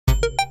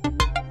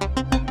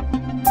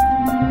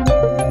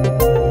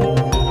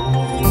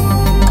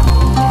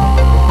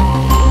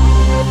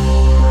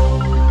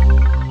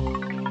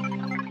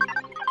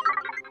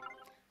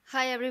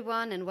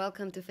everyone, and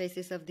welcome to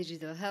Faces of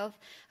Digital Health,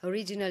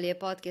 originally a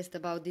podcast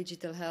about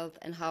digital health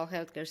and how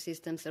healthcare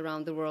systems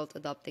around the world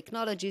adopt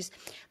technologies,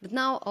 but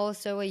now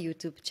also a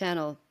YouTube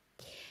channel.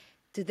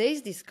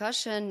 Today's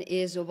discussion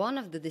is one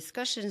of the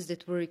discussions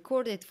that were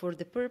recorded for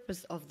the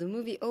purpose of the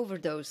movie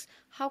Overdose: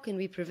 How Can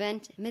We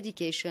Prevent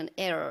Medication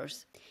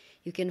Errors?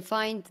 You can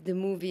find the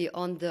movie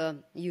on the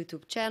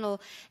YouTube channel,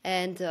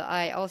 and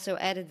I also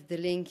added the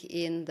link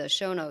in the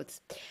show notes.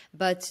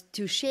 But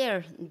to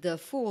share the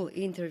full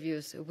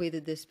interviews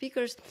with the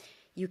speakers,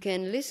 you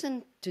can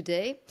listen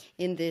today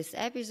in this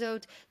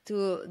episode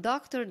to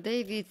Dr.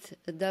 David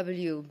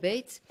W.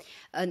 Bates,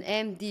 an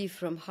MD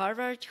from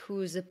Harvard,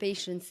 who is a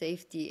patient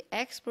safety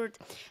expert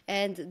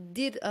and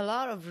did a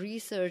lot of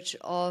research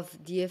of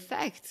the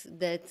effects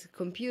that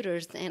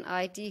computers and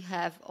IT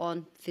have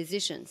on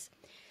physicians.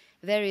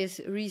 Various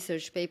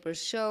research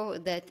papers show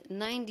that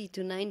 90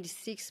 to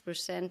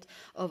 96%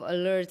 of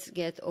alerts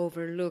get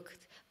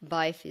overlooked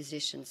by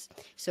physicians.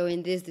 So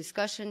in this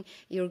discussion,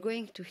 you're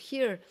going to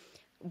hear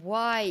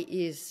why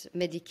is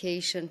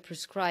medication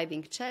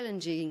prescribing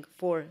challenging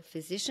for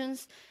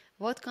physicians,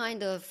 what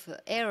kind of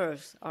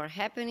errors are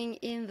happening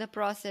in the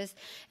process,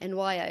 and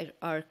why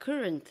our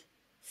current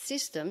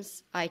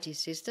systems, IT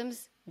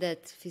systems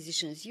that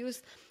physicians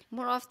use,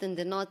 more often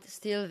than not,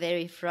 still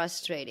very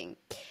frustrating.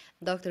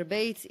 Dr.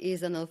 Bates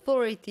is an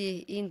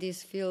authority in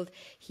this field.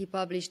 He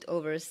published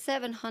over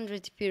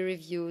 700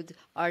 peer-reviewed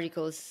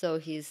articles, so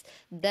he's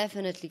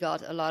definitely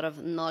got a lot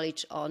of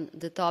knowledge on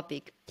the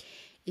topic.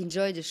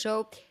 Enjoy the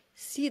show,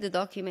 see the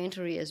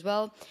documentary as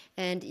well,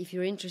 and if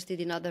you're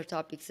interested in other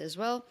topics as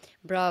well,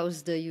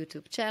 browse the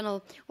YouTube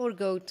channel or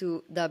go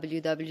to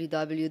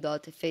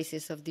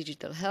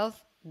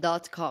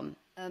www.facesofdigitalhealth.com.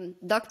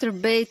 Dr.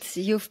 Bates,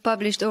 you've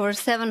published over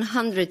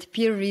 700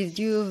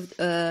 peer-reviewed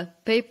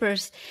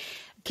papers.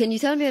 Can you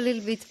tell me a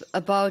little bit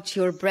about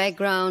your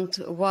background?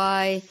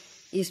 Why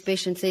is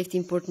patient safety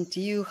important to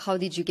you? How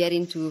did you get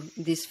into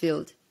this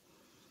field?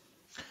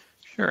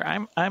 Sure.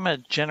 I'm a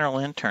general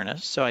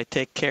internist, so I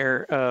take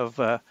care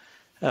of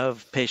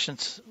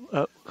patients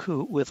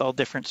who with all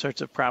different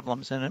sorts of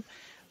problems. And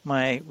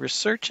my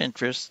research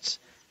interests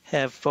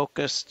have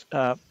focused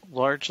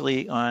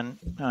largely on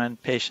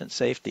patient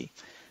safety.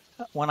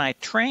 When I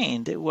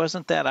trained, it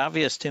wasn't that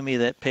obvious to me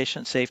that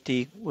patient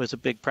safety was a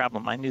big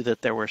problem. I knew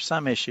that there were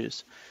some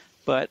issues.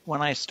 But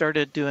when I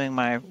started doing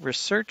my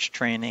research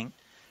training,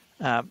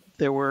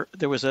 there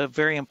was a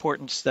very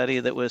important study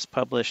that was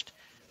published,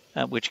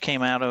 which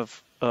came out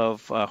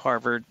of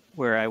Harvard,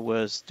 where I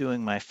was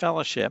doing my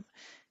fellowship.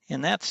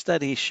 And that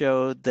study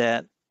showed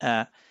that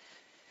that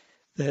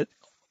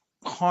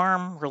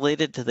harm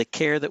related to the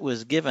care that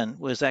was given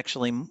was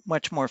actually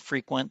much more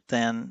frequent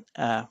than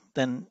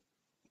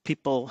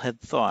people had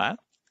thought,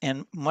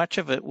 and much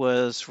of it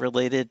was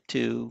related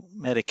to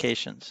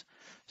medications.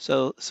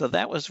 So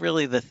that was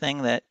really the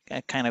thing that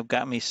kind of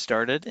got me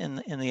started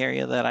in the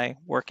area that I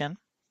work in.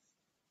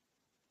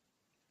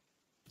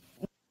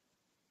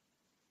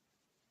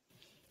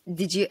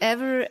 Did you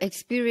ever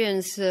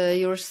experience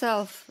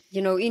yourself,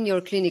 in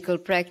your clinical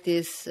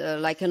practice,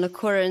 like an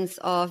occurrence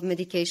of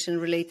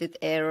medication-related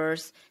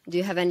errors? Do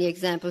you have any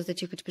examples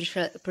that you could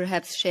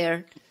perhaps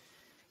share?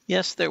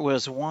 Yes, there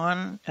was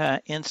one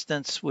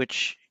instance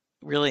which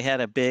really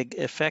had a big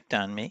effect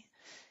on me,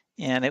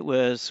 and it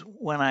was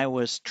when I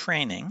was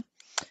training,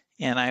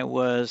 and I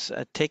was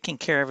taking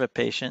care of a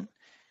patient,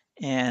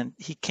 and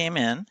he came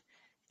in,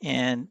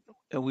 and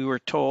we were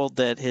told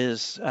that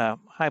his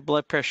high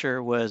blood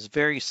pressure was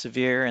very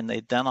severe, and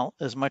they'd done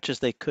as much as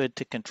they could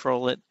to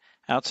control it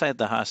outside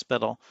the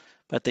hospital,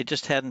 but they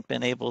just hadn't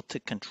been able to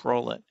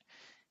control it.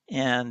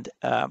 And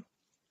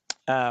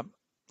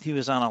he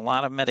was on a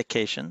lot of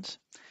medications.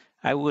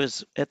 I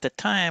was, at the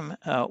time,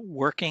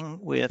 working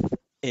with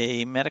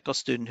a medical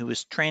student who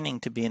was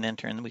training to be an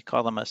intern. We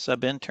call them a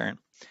sub-intern.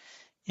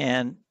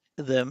 And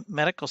the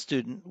medical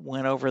student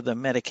went over the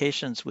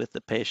medications with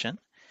the patient.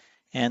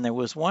 And there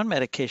was one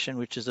medication,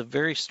 which is a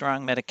very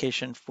strong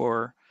medication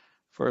for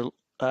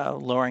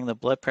lowering the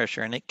blood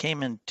pressure. And it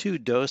came in two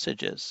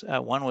dosages.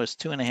 One was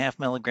 2.5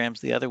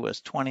 milligrams. The other was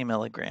 20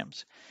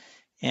 milligrams.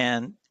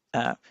 And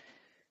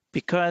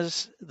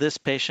because this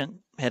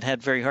patient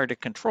had very hard to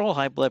control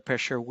high blood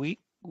pressure, we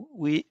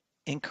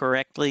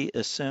incorrectly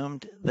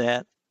assumed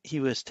that he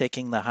was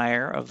taking the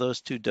higher of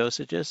those two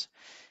dosages.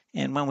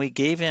 And when we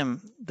gave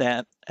him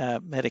that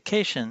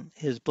medication,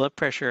 his blood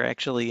pressure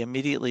actually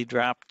immediately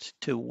dropped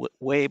to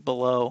way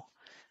below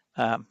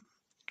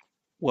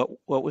what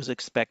was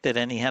expected,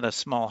 and he had a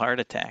small heart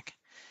attack.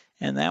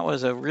 And that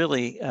was a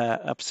really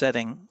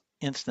upsetting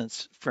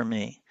instance for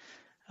me.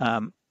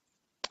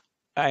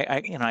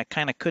 I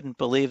kind of couldn't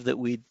believe that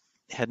we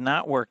had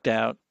not worked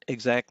out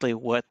exactly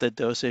what the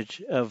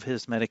dosage of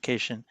his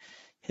medication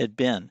had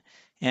been.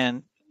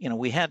 And,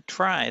 we had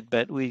tried,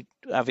 but we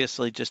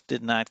obviously just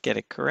did not get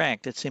it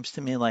correct. It seems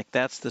to me like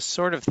that's the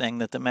sort of thing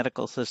that the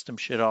medical system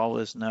should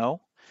always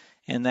know.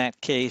 And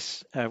that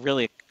case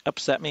really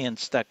upset me and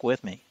stuck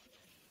with me.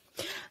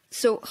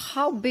 So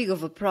how big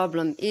of a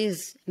problem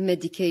is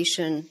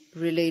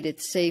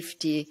medication-related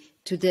safety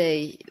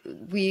today?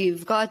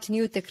 We've got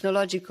new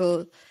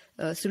technological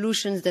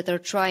solutions that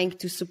are trying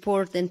to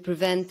support and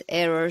prevent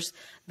errors,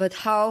 but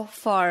how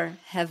far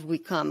have we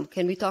come?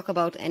 Can we talk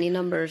about any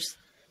numbers?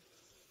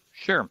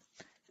 Sure.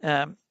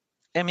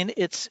 I mean,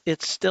 it's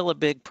still a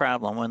big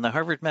problem. When the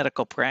Harvard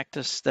Medical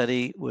Practice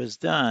study was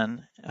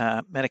done,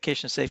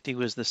 medication safety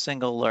was the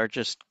single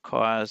largest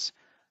cause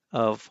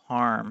of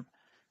harm,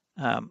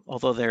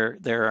 although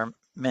there are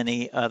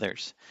many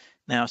others.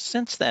 Now,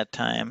 since that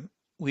time,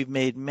 we've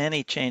made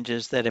many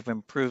changes that have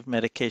improved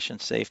medication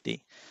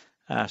safety.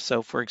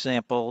 So, for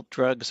example,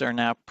 drugs are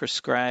now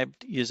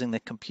prescribed using the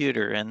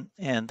computer,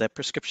 and the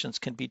prescriptions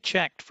can be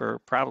checked for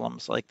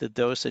problems like the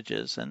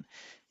dosages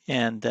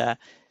and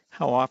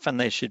how often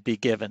they should be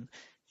given,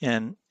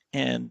 and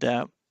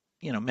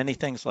many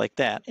things like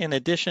that. In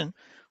addition,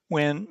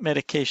 when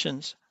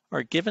medications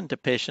are given to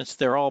patients,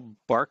 they're all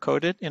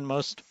barcoded in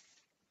most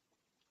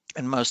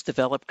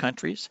developed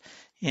countries,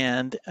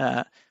 and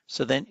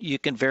so then you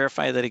can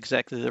verify that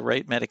exactly the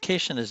right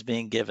medication is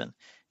being given.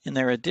 And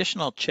there are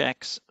additional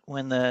checks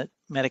when the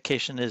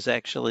medication is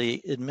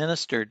actually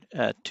administered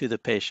to the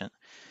patient.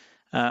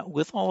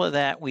 With all of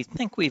that, we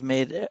think we've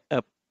made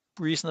a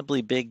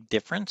reasonably big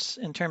difference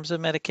in terms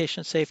of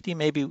medication safety.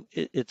 Maybe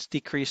it's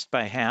decreased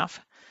by half,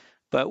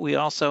 but we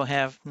also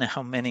have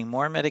now many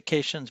more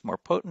medications, more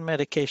potent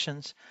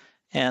medications,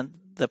 and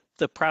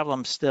the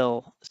problem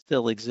still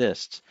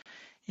exists.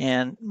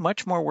 And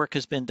much more work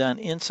has been done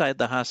inside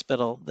the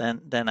hospital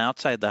than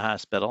outside the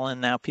hospital.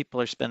 And now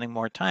people are spending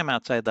more time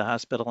outside the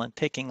hospital and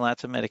taking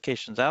lots of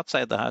medications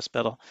outside the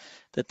hospital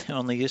that they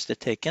only used to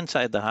take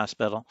inside the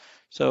hospital.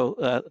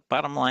 So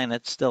bottom line,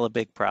 it's still a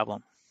big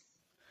problem.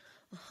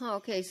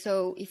 Okay,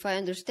 so if I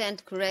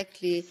understand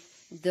correctly,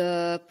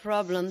 the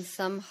problem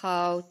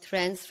somehow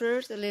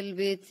transfers a little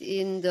bit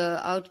in the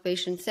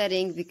outpatient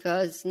setting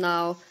because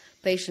now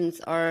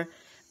patients are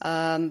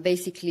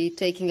basically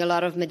taking a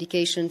lot of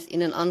medications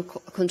in an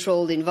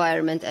uncontrolled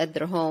environment at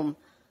their home.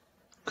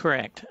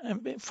 Correct.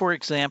 For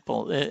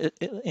example,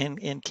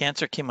 in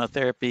cancer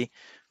chemotherapy,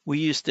 we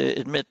used to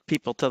admit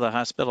people to the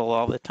hospital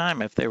all the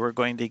time if they were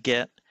going to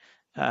get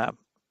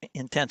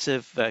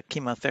intensive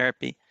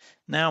chemotherapy.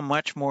 Now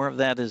much more of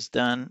that is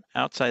done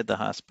outside the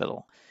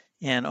hospital,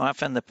 and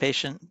often the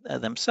patient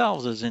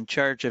themselves is in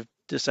charge of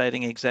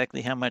deciding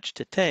exactly how much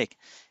to take.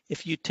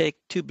 If you take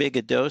too big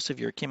a dose of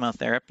your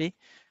chemotherapy,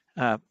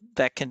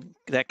 that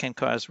can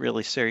cause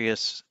really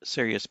serious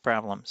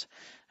problems.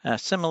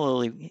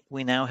 Similarly,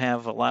 we now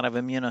have a lot of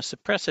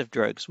immunosuppressive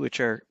drugs, which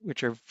are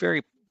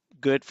very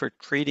good for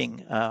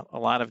treating a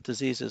lot of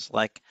diseases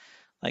like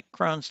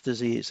Crohn's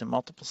disease and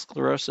multiple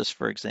sclerosis,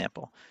 for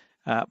example.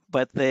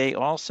 But they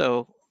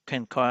also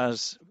can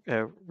cause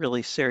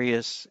really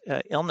serious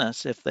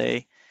illness if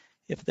they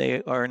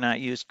are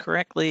not used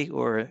correctly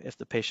or if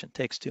the patient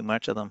takes too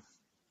much of them.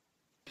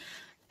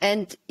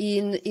 And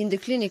in the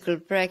clinical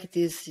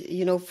practice,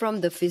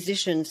 from the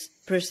physician's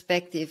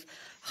perspective,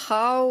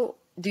 how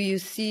do you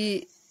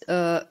see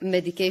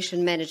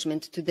medication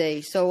management today?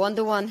 So on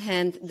the one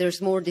hand,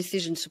 there's more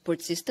decision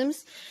support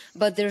systems,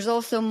 but there's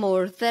also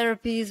more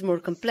therapies, more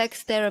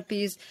complex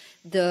therapies.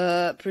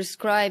 The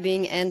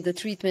prescribing and the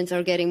treatments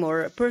are getting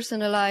more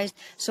personalized.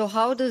 So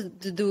how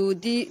do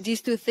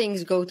these two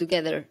things go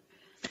together?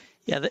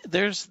 Yeah,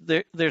 there's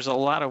a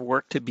lot of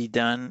work to be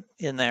done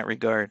in that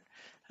regard.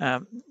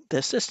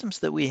 The systems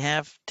that we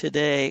have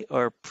today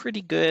are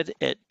pretty good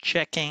at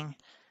checking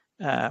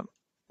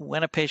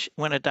when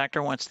a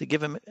doctor wants to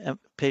give a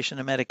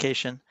patient a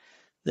medication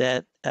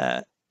that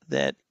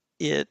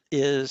it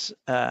is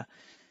the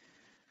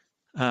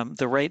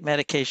right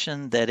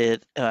medication, that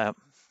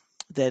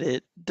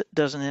it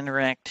doesn't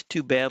interact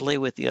too badly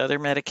with the other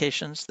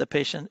medications the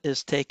patient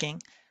is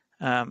taking.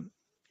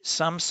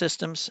 Some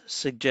systems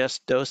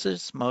suggest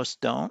doses,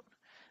 most don't.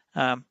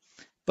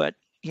 But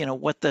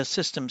what the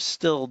systems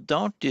still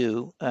don't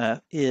do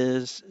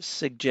is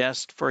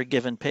suggest for a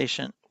given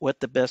patient what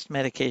the best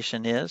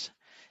medication is.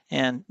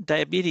 And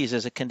diabetes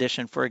is a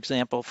condition, for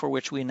example, for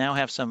which we now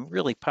have some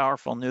really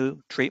powerful new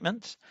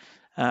treatments.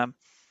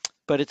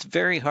 But it's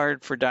very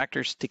hard for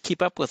doctors to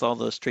keep up with all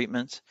those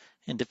treatments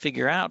and to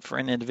figure out for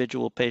an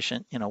individual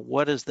patient,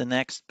 what is the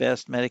next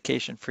best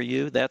medication for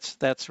you.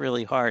 That's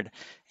really hard.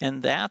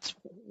 And that's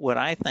what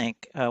I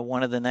think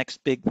one of the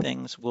next big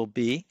things will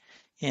be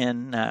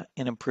in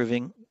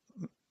improving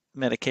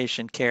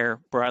medication care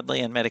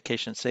broadly and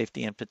medication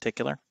safety in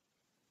particular.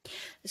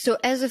 So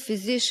as a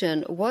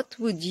physician, what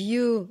would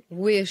you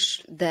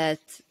wish that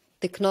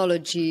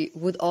technology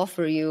would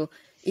offer you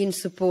in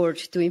support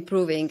to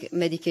improving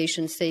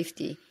medication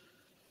safety?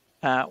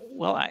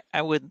 Well,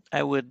 I would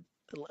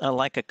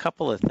like a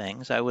couple of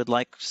things. I would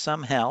like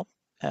some help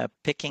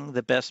picking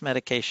the best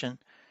medication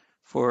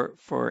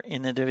for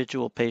an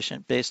individual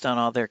patient based on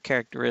all their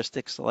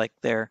characteristics, like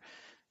their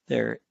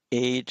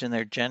age and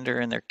their gender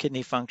and their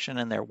kidney function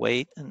and their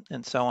weight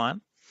and so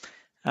on.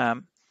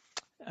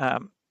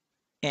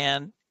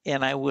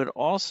 And I would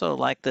also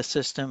like the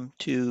system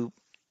to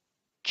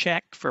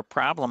check for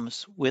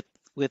problems with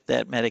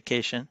that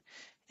medication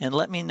and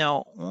let me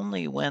know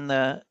only when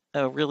the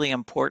a really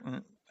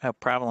important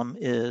problem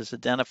is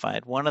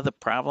identified. One of the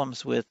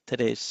problems with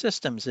today's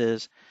systems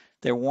is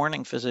they're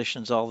warning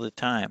physicians all the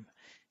time.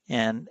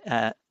 And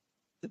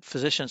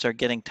physicians are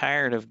getting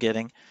tired of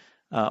getting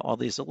all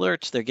these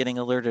alerts. They're getting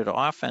alerted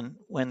often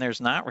when there's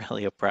not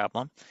really a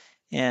problem.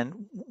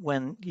 And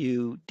when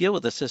you deal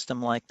with a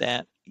system like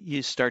that,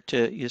 you start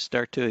to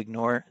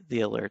ignore the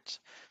alerts.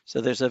 So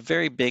there's a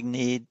very big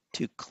need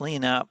to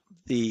clean up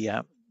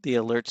the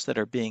alerts that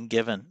are being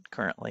given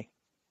currently.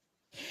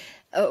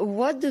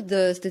 What do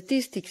the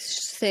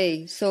statistics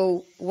say?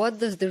 So what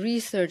does the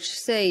research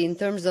say in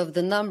terms of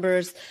the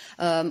numbers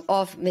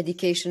of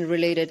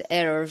medication-related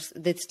errors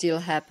that still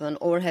happen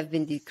or have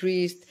been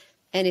decreased?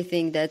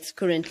 Anything that's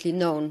currently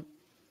known?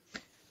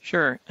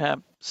 Sure.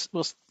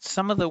 Well,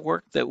 some of the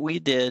work that we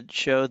did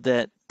showed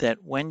that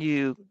when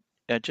you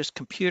just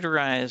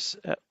computerize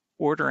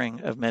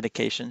ordering of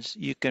medications,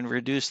 you can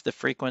reduce the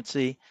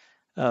frequency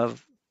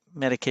of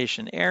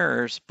medication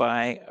errors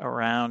by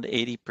around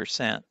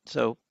 80%.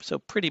 So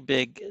pretty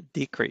big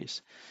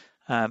decrease.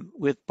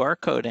 With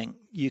barcoding,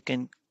 you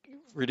can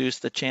reduce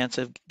the chance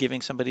of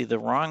giving somebody the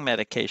wrong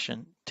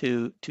medication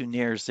to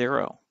near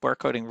zero.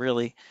 Barcoding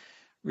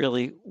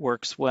really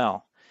works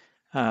well.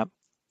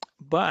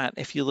 But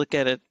if you look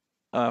at it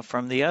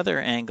from the other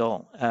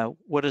angle,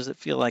 what does it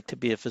feel like to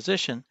be a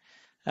physician?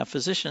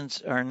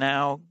 Physicians are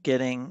now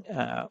getting,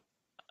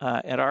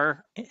 at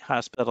our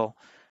hospital,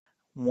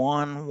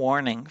 one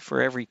warning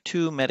for every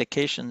 2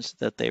 medications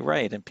that they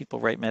write, and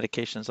people write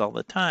medications all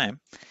the time,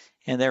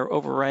 and they're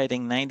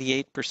overriding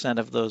 98%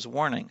 of those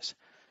warnings.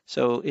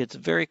 So it's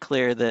very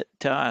clear that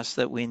to us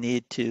that we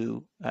need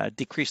to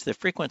decrease the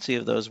frequency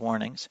of those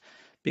warnings,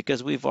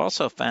 because we've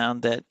also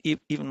found that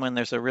even when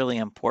there's a really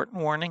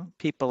important warning,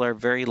 people are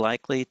very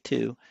likely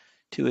to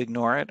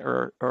ignore it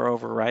or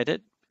override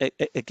it.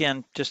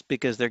 Again, just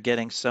because they're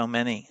getting so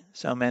many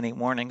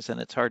warnings, and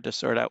it's hard to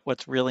sort out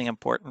what's really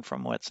important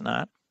from what's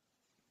not.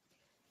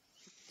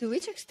 To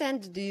which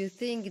extent do you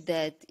think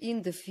that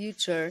in the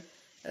future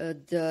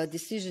the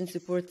decision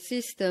support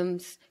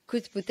systems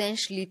could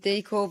potentially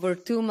take over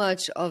too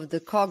much of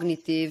the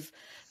cognitive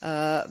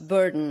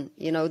burden,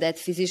 that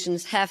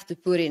physicians have to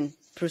put in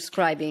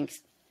prescribing?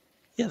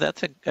 Yeah,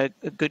 that's a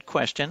good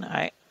question.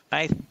 I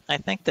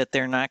think that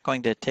they're not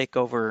going to take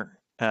over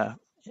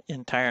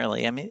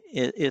entirely. I mean,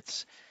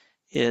 it's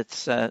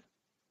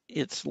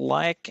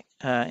like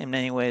in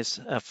many ways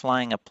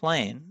flying a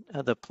plane.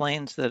 The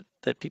planes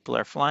that people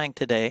are flying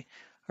today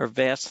are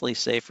vastly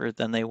safer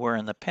than they were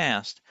in the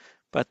past,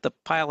 but the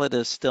pilot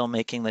is still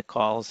making the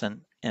calls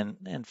and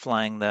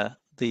flying the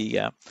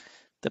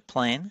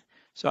plane.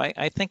 So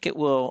I think it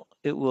will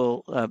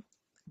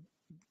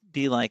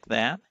be like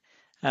that.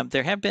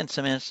 There have been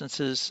some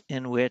instances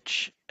in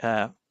which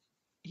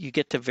you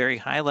get to very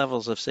high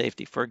levels of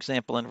safety. For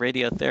example, in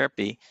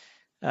radiotherapy,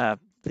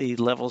 the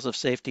levels of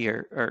safety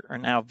are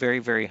now very,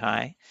 very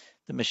high.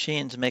 The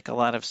machines make a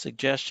lot of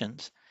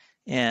suggestions.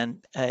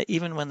 And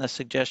even when the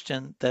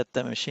suggestion that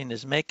the machine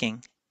is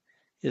making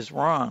is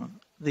wrong,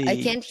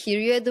 I can't hear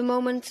you at the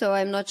moment, so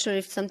I'm not sure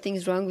if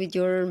something's wrong with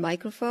your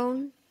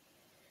microphone.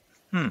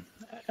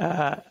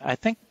 I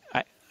think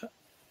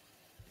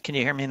can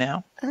you hear me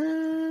now?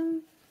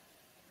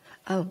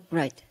 Oh,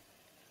 right.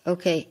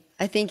 Okay.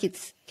 I think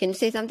can you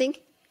say something?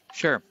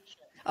 Sure.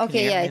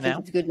 Okay, yeah, I think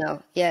it's good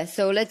now. Yeah,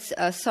 so let's,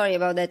 sorry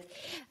about that.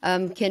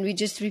 Can we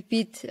just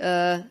repeat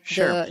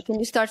Sure. Can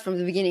you start from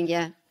the beginning?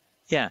 Yeah.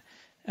 Yeah.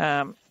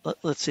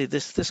 Let's see,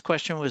 this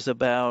question was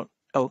about,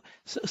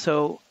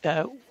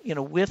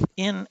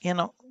 within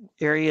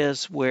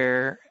areas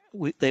where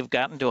they've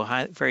gotten to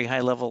a very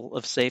high level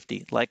of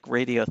safety, like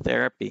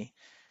radiotherapy,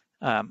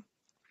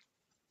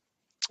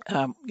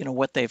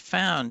 what they've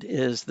found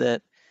is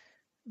that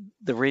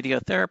the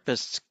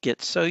radiotherapists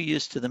get so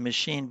used to the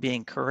machine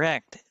being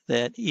correct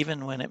that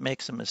even when it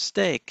makes a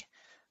mistake,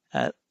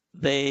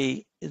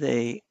 they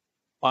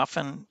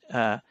often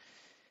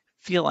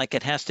feel like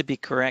it has to be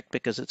correct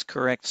because it's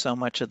correct so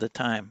much of the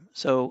time.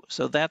 So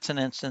that's an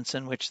instance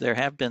in which there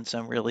have been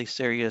some really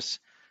serious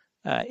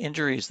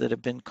injuries that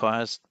have been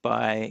caused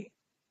by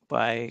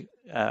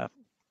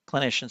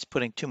clinicians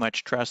putting too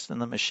much trust in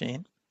the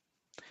machine.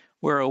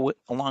 We're a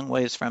long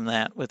ways from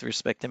that with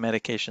respect to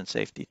medication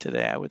safety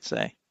today, I would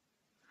say.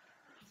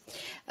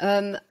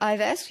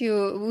 I've asked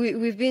you,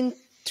 we've been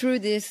through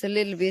this a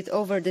little bit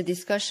over the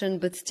discussion,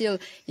 but still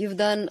you've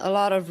done a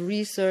lot of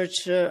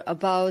research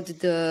about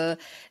the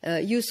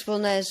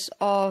usefulness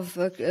of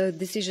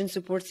decision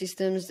support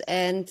systems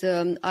and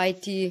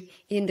IT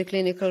in the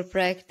clinical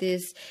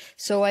practice.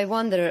 So I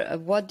wonder,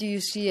 what do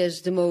you see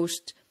as the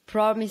most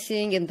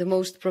promising and the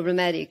most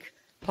problematic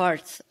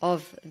parts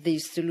of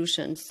these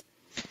solutions?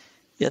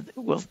 Yeah,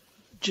 well,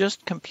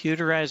 just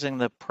computerizing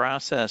the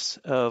process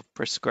of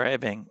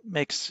prescribing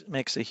makes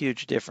a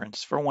huge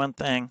difference. For one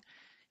thing,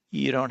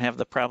 you don't have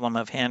the problem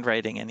of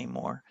handwriting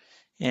anymore.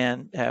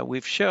 And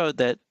we've showed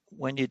that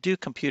when you do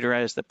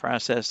computerize the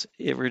process,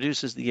 it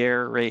reduces the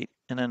error rate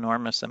an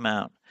enormous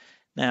amount.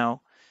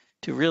 Now,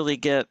 to really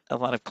get a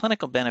lot of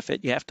clinical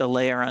benefit, you have to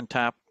layer on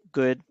top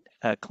good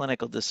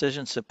clinical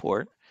decision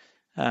support.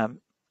 And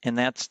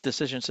that's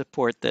decision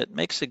support that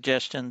makes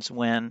suggestions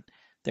when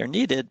they're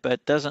needed,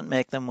 but doesn't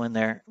make them when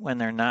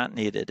they're not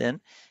needed.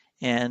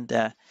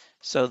 And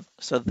so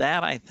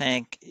that, I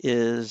think,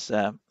 is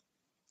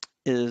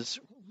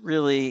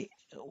really,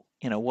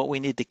 what we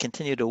need to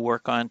continue to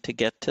work on to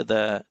get to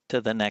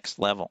the next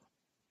level.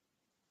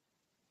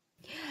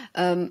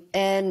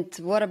 And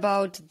what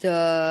about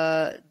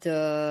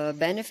the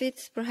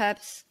benefits,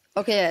 perhaps?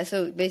 Okay, yeah,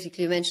 so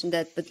basically you mentioned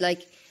that, but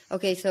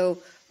okay, so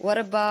what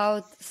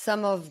about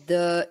some of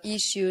the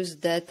issues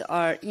that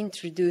are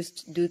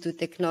introduced due to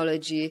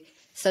technology,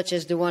 such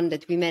as the one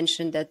that we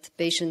mentioned, that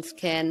patients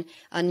can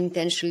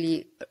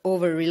unintentionally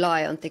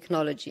over-rely on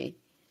technology?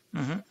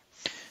 Mm-hmm.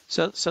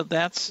 So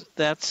that's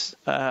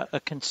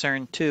a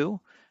concern too.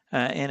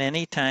 And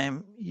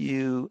anytime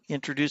you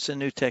introduce a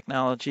new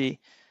technology,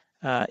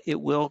 it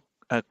will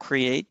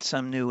create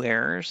some new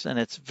errors, and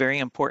it's very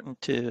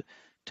important to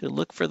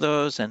look for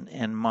those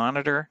and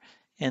monitor,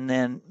 and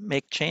then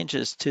make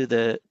changes to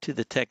the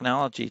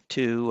technology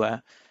to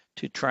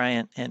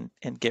try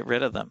and get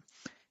rid of them.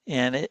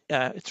 And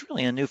it's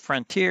really a new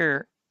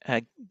frontier,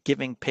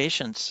 giving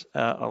patients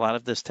a lot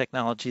of this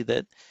technology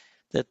that,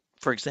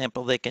 for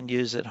example, they can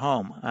use at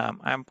home.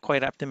 I'm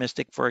quite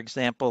optimistic, for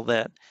example,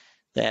 that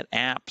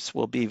apps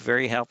will be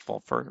very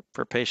helpful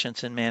for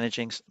patients in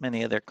managing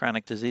many of their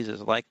chronic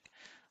diseases, like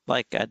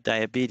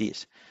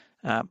diabetes.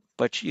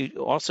 But you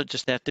also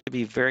just have to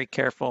be very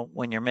careful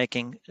when you're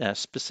making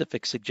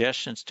specific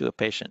suggestions to a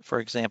patient. For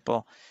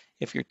example,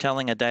 if you're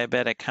telling a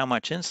diabetic how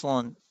much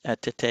insulin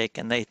to take,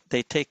 and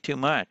they take too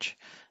much,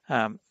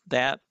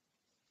 that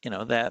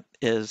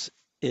is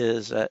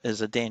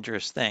a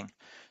dangerous thing.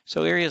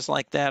 So areas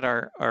like that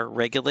are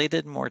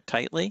regulated more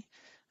tightly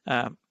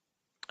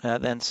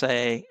than,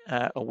 say,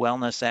 a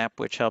wellness app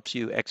which helps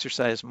you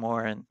exercise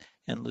more and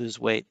lose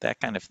weight, that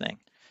kind of thing,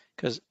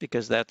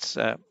 because that's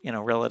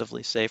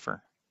relatively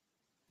safer.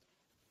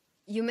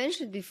 You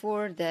mentioned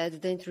before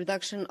that the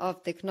introduction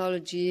of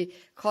technology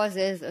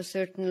causes a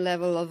certain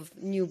level of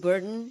new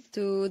burden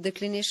to the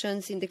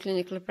clinicians in the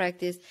clinical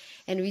practice,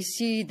 and we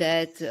see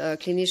that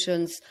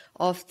clinicians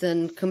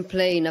often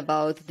complain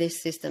about these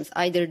systems.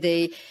 Either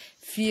they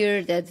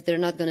fear that they're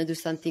not going to do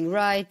something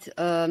right,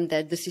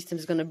 that the system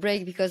is going to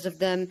break because of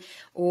them,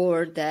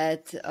 or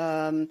that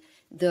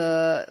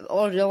the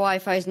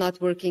Wi-Fi is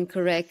not working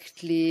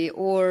correctly,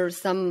 or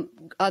some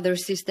other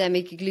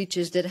systemic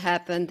glitches that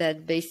happen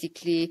that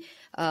basically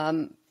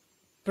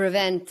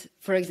prevent,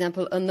 for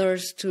example, a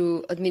nurse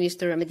to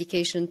administer a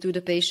medication to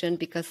the patient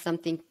because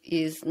something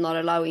is not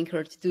allowing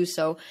her to do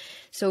so.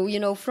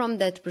 So, from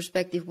that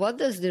perspective, what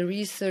does the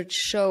research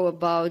show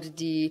about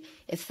the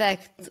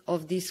effect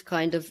of these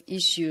kind of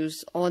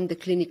issues on the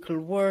clinical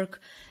work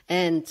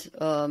and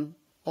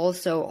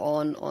also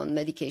on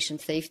medication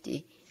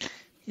safety?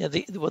 Yeah,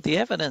 the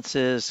evidence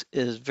is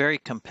very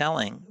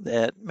compelling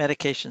that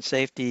medication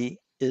safety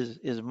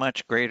is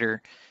much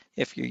greater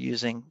if you're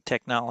using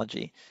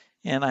technology.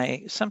 And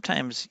I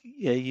sometimes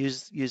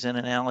use an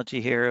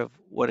analogy here of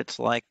what it's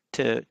like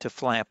to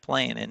fly a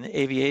plane. In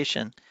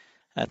aviation,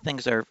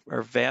 things are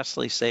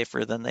vastly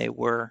safer than they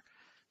were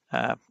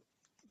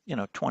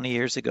 20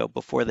 years ago,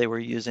 before they were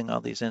using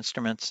all these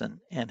instruments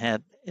and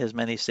had as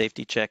many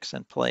safety checks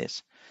in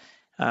place.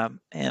 And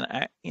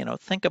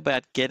think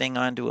about getting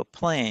onto a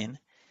plane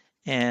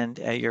and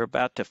you're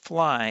about to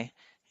fly.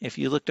 If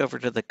you looked over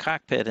to the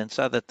cockpit and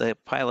saw that the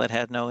pilot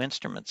had no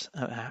instruments,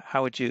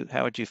 how would you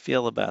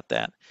feel about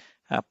that?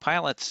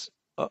 Pilots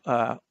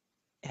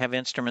have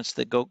instruments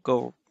that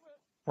go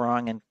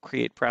wrong and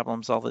create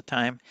problems all the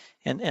time,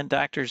 and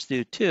doctors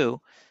do too.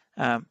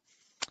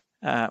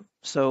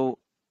 So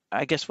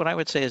I guess what I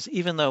would say is,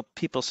 even though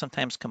people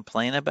sometimes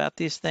complain about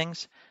these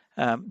things,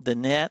 the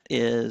net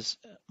is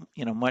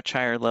much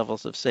higher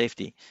levels of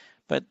safety.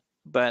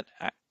 But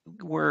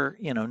we're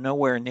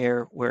nowhere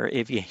near where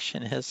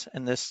aviation is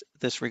in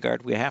this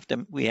regard. We have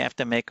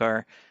to make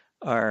our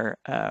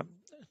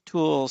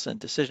tools and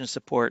decision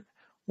support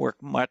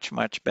work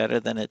much better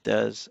than it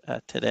does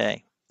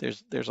today.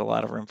 There's a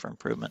lot of room for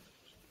improvement.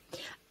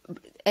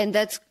 And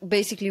that's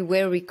basically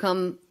where we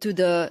come to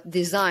the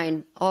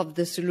design of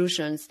the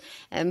solutions.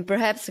 And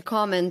perhaps a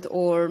comment,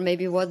 or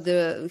maybe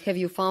have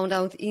you found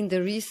out in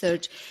the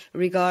research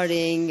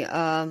regarding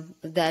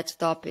that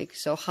topic?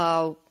 So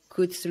how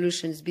could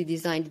solutions be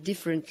designed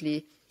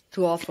differently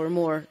to offer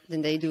more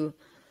than they do?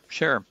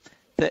 Sure.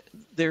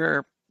 There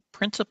are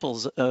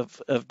principles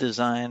of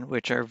design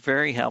which are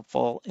very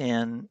helpful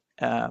in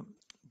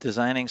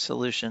designing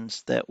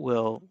solutions that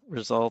will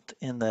result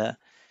in the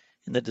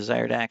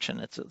desired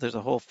action. There's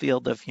a whole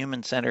field of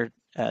human-centered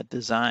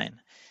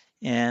design,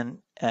 and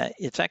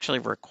it's actually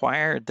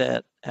required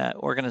that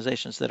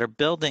organizations that are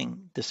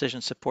building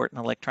decision support and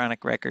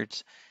electronic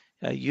records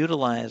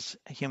utilize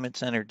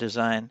human-centered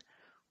design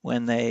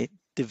when they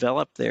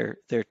develop their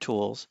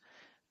tools.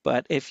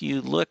 But if you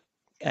look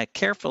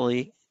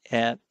carefully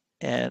at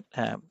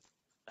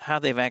how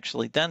they've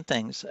actually done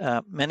things,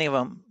 many of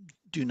them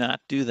do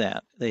not do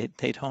that. They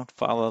don't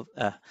follow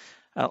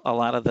a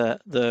lot of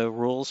the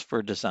rules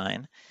for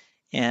design,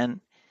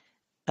 and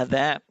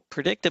that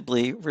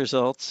predictably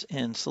results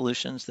in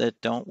solutions that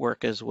don't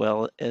work as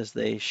well as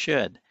they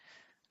should.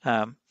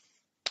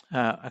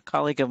 A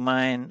colleague of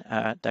mine,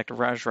 Dr.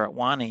 Raj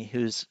Ratwani,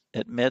 who's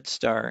at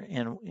MedStar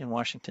in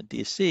Washington,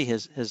 D.C.,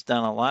 has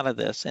done a lot of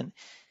this, and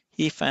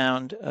he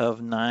found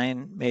of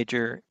 9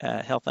 major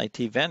health IT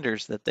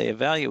vendors that they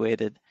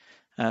evaluated,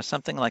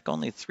 something like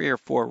only 3 or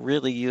 4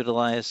 really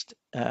utilized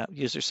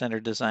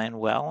user-centered design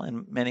well,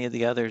 and many of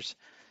the others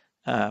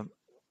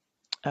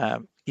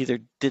either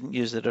didn't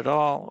use it at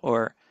all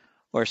or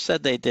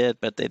said they did,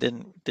 but they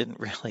didn't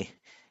really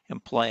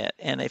employ it.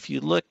 And if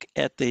you look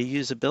at the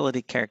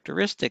usability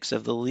characteristics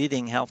of the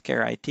leading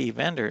healthcare IT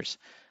vendors,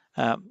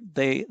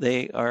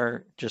 they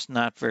are just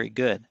not very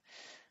good.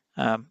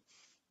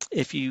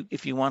 If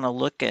you want to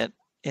look at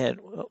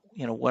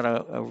what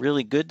a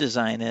really good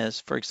design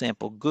is, for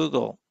example,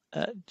 Google,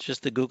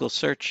 just the Google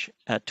search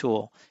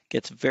tool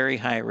gets very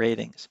high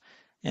ratings.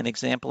 An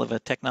example of a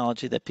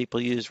technology that people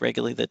use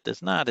regularly that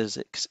does not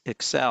is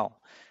Excel.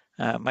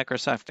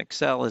 Microsoft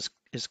Excel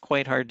is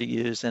quite hard to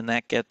use, and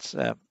that gets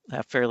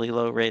fairly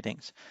low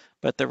ratings.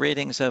 But the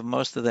ratings of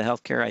most of the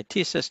healthcare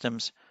IT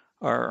systems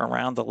are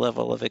around the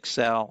level of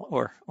Excel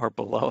or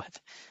below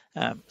it.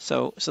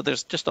 So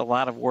there's just a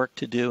lot of work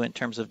to do in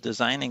terms of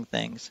designing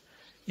things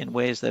in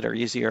ways that are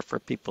easier for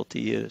people to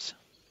use.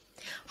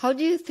 How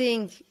do you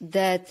think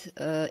that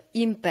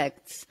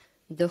impacts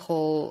the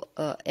whole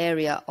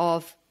area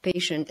of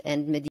patient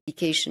and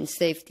medication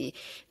safety?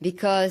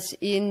 Because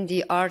in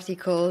the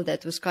article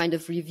that was kind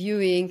of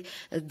reviewing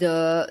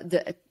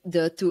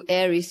the two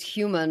Aries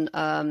human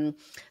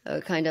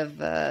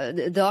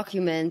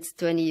documents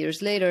 20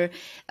 years later,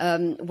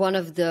 one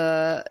of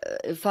the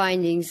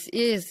findings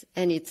is,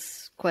 and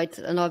it's quite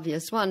an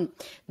obvious one,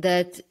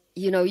 that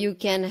you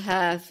can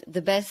have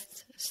the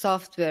best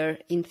software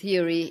in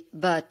theory,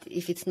 but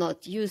if it's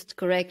not used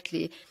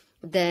correctly,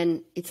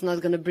 then it's not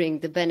going to bring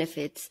the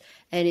benefits.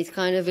 And it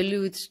kind of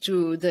alludes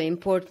to the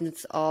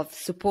importance of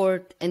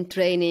support and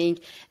training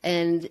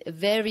and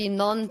very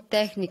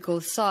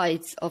non-technical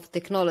sides of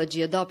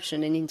technology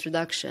adoption and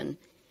introduction.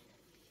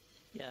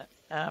 Yeah.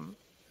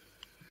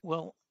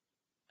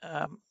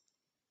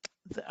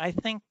 I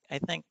think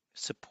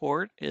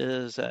support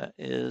is a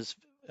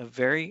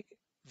very,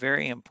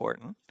 very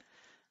important.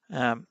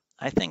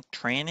 I think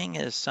training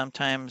is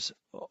sometimes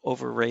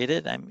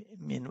overrated. I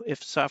mean,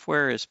 if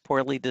software is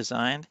poorly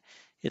designed,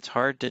 it's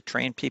hard to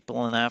train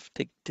people enough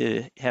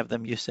to have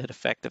them use it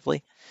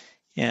effectively.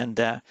 And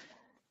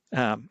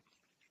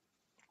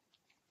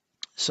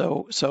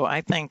so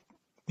I think,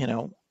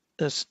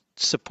 this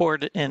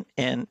support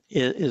and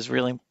is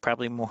really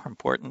probably more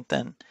important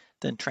than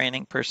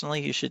training.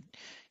 Personally,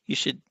 you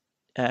should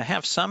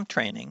have some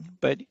training,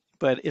 but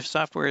if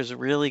software is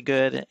really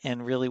good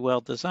and really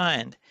well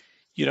designed,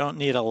 you don't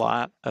need a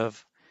lot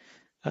of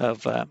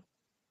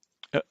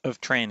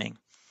training.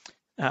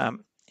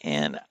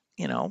 And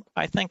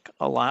I think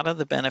a lot of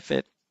the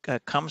benefit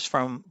comes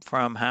from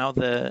how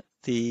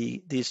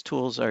these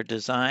tools are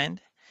designed,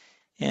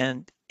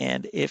 and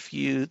if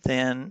you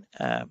then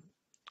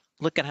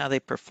look at how they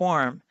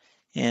perform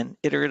and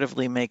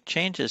iteratively make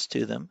changes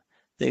to them,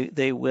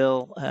 they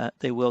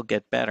will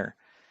get better.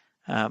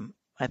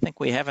 I think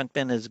we haven't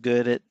been as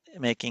good at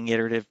making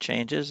iterative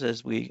changes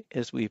as we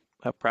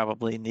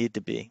probably need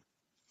to be.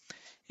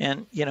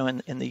 And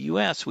in the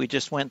U.S., we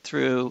just went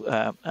through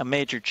a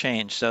major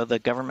change. So the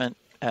government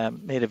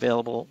made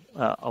available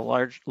a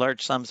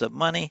large sums of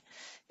money,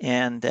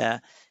 and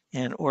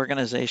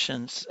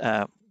organizations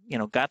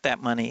got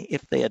that money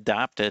if they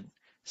adopted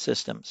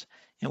systems.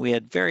 And we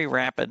had very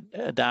rapid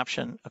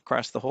adoption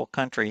across the whole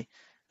country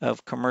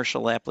of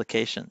commercial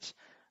applications.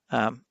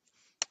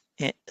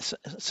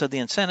 So the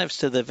incentives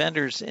to the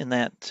vendors in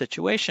that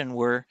situation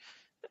were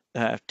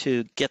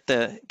to get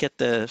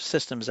the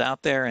systems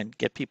out there and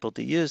get people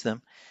to use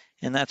them,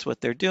 and that's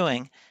what they're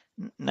doing.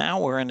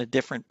 Now we're in a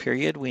different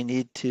period. We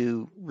need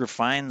to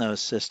refine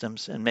those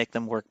systems and make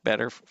them work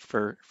better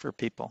for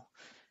people,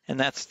 and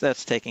that's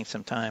taking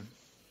some time.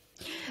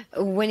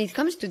 When it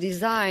comes to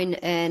design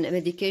and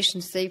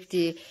medication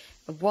safety,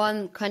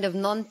 one kind of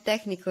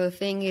non-technical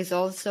thing is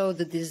also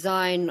the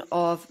design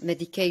of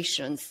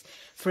medications.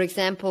 For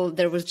example,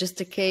 there was just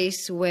a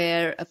case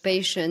where a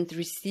patient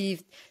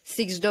received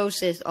 6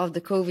 doses of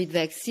the COVID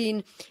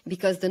vaccine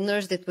because the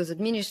nurse that was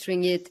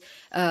administering it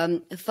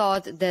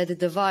thought that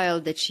the vial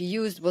that she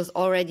used was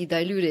already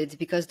diluted,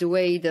 because the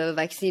way the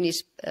vaccine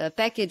is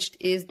packaged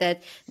is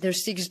that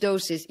there's 6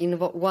 doses in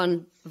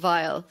one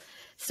vial.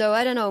 So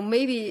I don't know,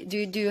 maybe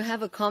do you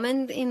have a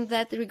comment in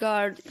that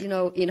regard,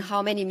 in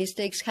how many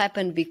mistakes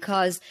happen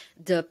because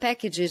the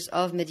packages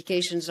of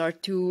medications are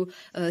too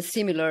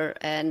similar,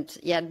 and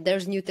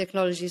there's new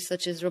technologies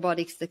such as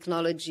robotics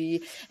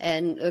technology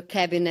and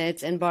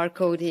cabinets and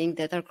barcoding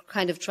that are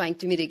kind of trying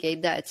to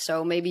mitigate that.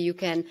 So maybe you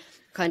can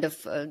kind of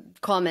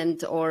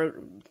comment or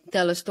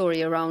tell a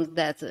story around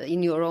that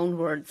in your own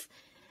words.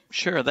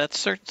 Sure, that's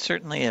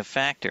certainly a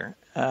factor.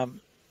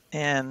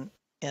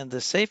 And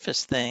the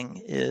safest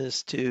thing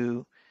is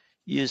to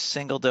use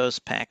single-dose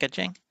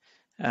packaging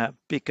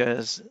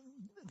because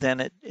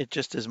then it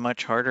just is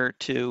much harder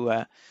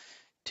to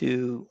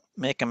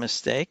make a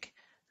mistake.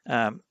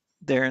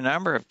 There are a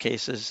number of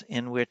cases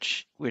in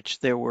which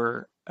there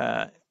were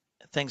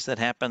things that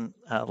happened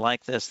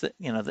like this that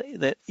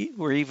that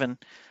were even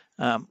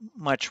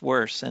much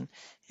worse.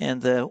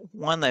 And the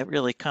one that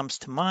really comes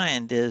to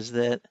mind is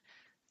that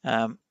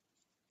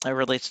it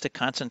relates to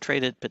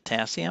concentrated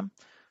potassium,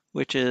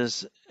 which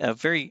is a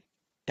very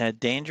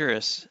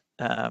dangerous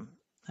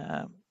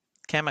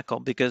chemical,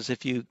 because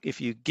if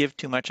you give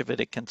too much of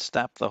it, it can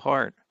stop the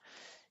heart.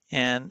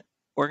 And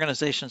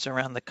organizations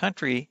around the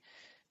country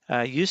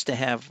used to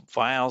have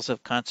vials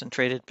of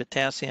concentrated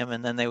potassium,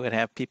 and then they would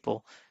have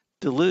people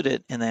dilute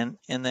it and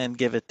then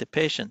give it to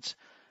patients.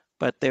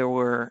 But there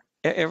were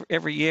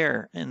every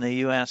year in the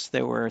U.S.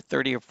 there were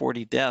 30 or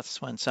 40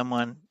 deaths when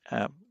someone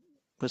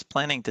was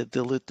planning to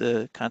dilute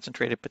the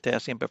concentrated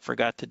potassium but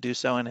forgot to do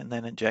so, and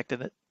then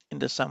injected it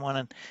into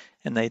someone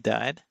and they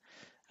died.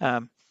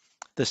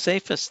 The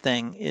safest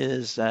thing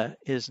is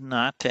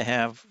not to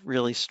have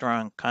really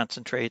strong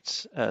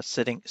concentrates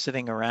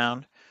sitting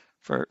around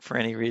for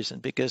any reason,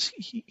 because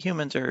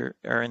humans are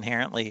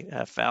inherently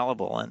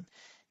fallible,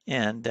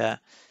 and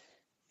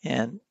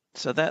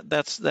so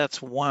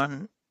that's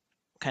one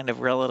kind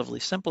of relatively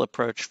simple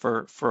approach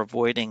for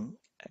avoiding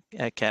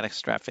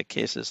catastrophic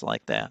cases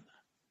like that.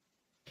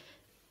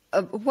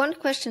 One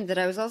question that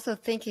I was also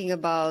thinking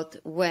about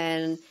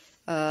when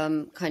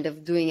kind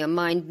of doing a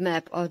mind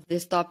map of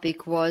this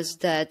topic was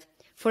that,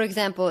 for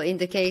example, in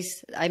the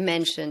case I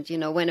mentioned,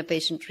 when a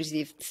patient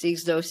received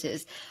 6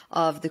 doses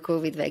of the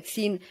COVID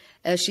vaccine,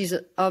 she's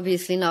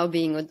obviously now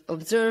being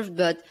observed,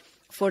 but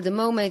for the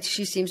moment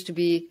she seems to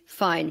be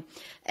fine.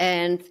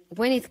 And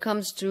when it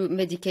comes to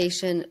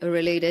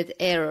medication-related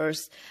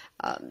errors,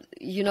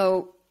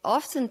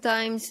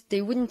 oftentimes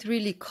they wouldn't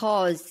really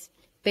cause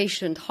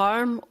patient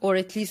harm, or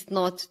at least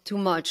not too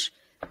much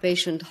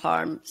patient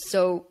harm.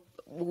 So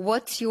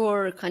what's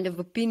your kind of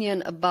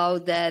opinion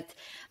about that?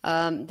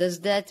 Does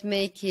that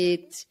make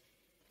it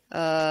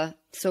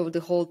so the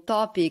whole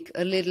topic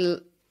a little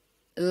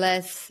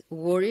less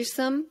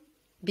worrisome,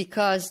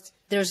 because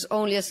there's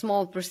only a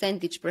small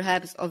percentage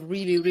perhaps of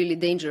really, really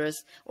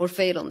dangerous or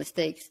fatal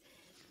mistakes?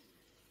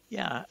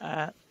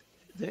 Yeah,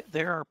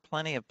 there are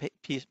plenty of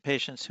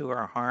patients who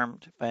are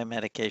harmed by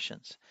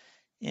medications.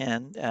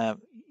 And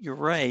you're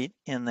right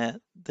in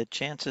that the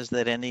chances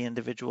that any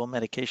individual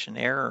medication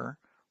error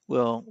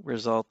will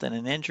result in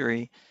an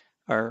injury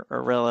are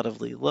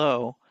relatively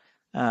low.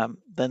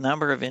 The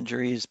number of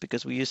injuries,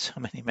 because we use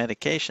so many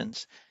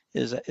medications,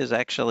 is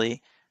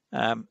actually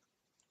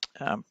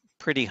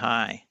pretty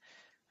high.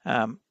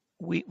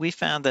 We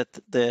found that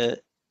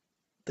the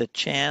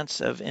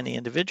chance of any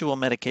individual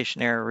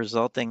medication error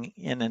resulting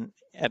in an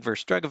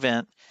adverse drug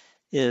event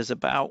is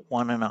about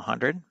 1 in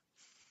 100.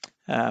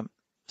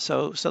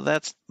 So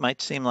that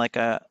might seem like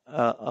a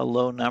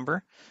low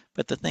number,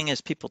 but the thing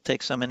is, people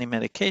take so many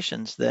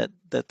medications that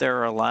there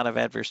are a lot of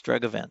adverse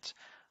drug events.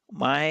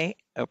 My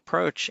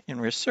approach in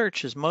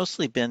research has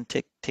mostly been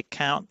to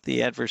count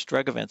the adverse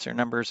drug events, or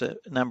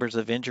numbers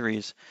of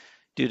injuries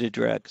due to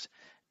drugs,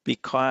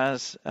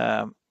 because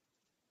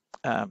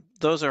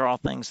those are all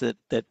things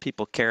that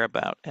people care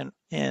about,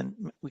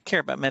 and we care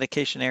about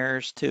medication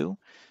errors too.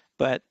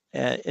 But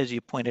as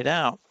you pointed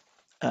out,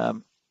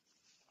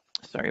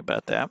 sorry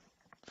about that.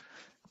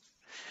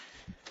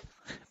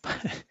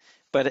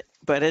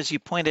 But as you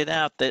pointed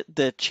out,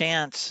 the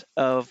chance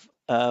of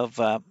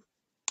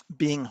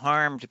being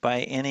harmed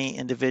by any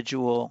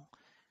individual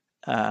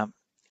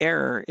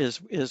error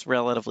is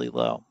relatively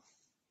low.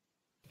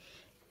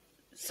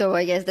 So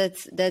I guess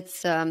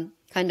that's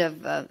kind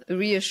of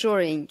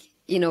reassuring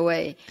in a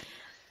way.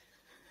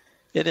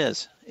 It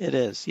is,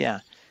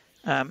 yeah.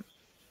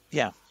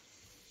 Yeah.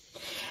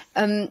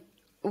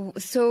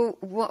 So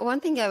one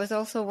thing I was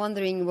also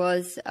wondering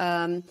was,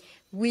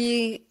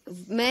 we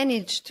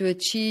managed to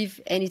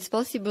achieve, and it's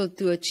possible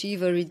to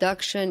achieve, a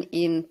reduction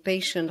in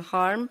patient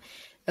harm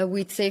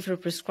with safer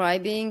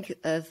prescribing,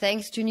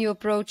 thanks to new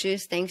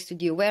approaches, thanks to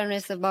the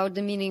awareness about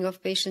the meaning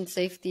of patient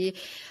safety,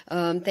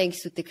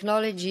 thanks to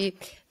technology.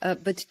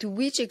 But to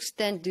which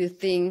extent do you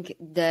think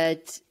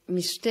that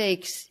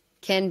mistakes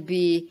can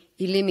be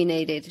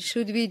eliminated?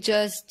 Should we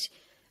just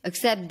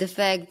accept the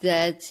fact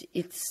that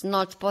it's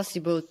not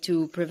possible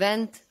to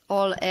prevent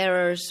all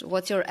errors?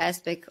 What's your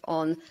aspect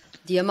on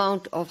the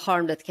amount of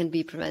harm that can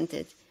be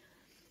prevented?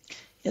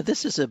 Yeah,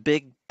 this is a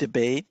big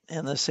debate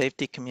in the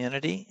safety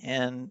community,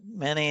 and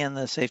many in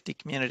the safety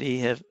community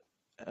have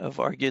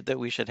argued that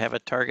we should have a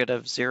target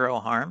of 0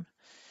 harm.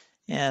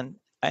 And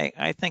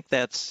I think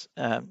that's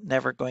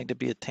never going to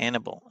be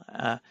attainable.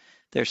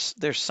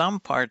 There's some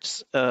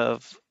parts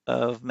of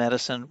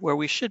medicine where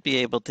we should be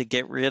able to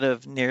get rid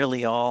of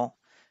nearly all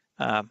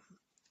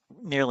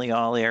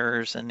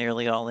errors and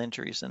nearly all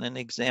injuries. And an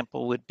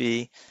example would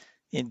be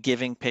in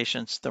giving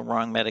patients the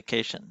wrong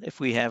medication. If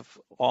we have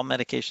all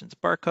medications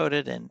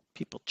barcoded and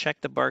people check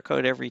the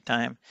barcode every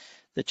time,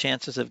 the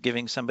chances of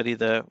giving somebody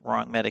the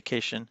wrong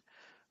medication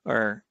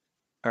are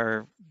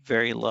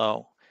very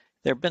low.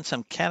 There have been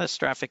some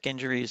catastrophic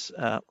injuries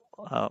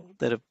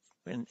that have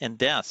and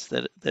deaths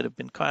that have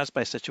been caused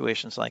by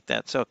situations like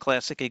that. So a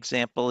classic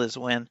example is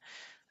when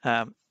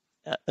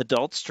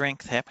adult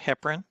strength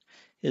heparin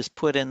is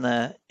put in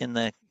the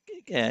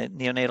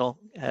neonatal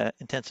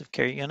intensive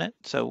care unit,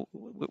 so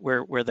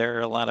where there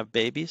are a lot of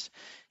babies,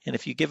 and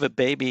if you give a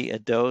baby a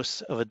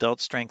dose of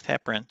adult strength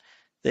heparin,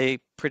 they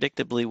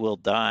predictably will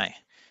die.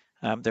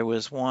 There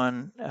was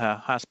one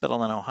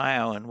hospital in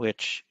Ohio in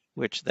which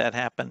that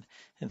happened,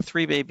 and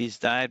 3 babies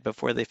died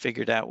before they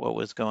figured out what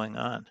was going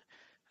on.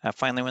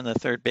 Finally, when the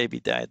 3rd baby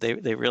died,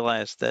 they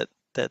realized that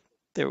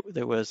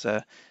there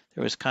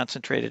was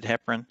concentrated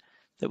heparin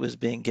that was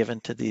being given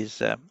to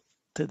these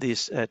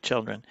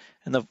children.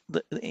 And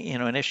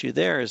an issue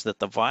there is that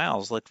the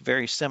vials look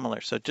very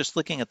similar. So just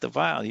looking at the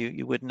vial,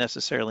 you wouldn't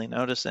necessarily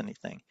notice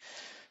anything.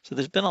 So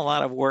there's been a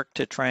lot of work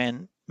to try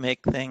and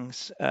make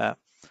things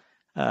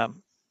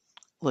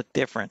look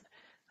different.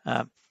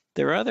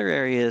 There are other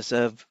areas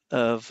of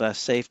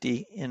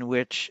safety in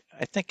which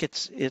I think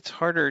it's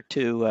harder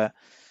to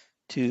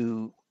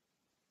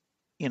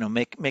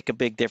make a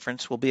big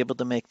difference. We'll be able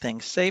to make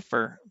things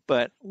safer,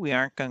 but we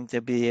aren't going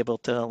to be able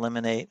to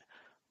eliminate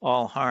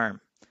all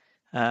harm.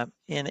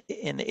 In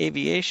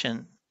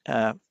aviation,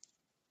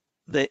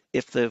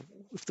 if the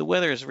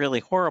weather is really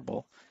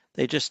horrible,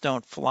 they just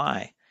don't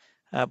fly.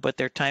 But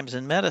there are times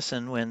in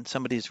medicine when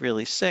somebody's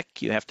really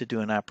sick, you have to do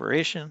an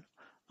operation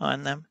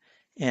on them.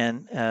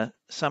 And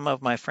some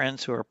of my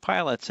friends who are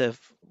pilots have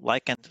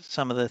likened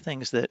some of the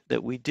things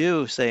that we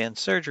do, say in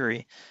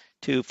surgery,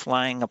 to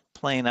flying a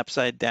plane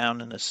upside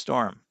down in a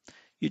storm.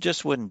 You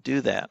just wouldn't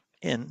do that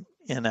in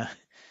a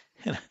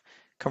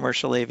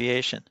commercial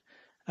aviation.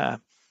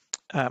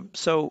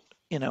 So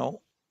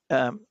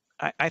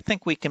I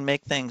think we can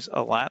make things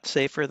a lot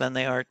safer than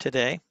they are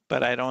today,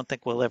 but I don't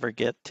think we'll ever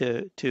get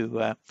to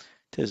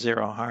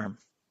zero harm.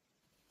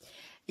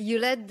 You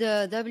led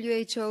the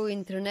WHO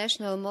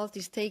International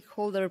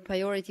Multi-Stakeholder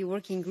Priority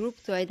Working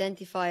Group to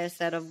identify a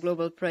set of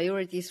global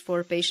priorities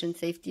for patient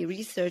safety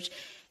research.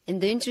 And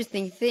the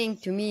interesting thing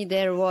to me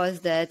there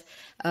was that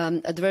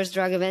adverse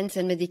drug events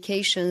and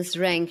medications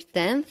ranked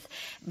 10th,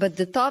 but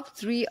the top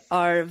 3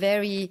 are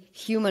very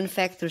human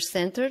factor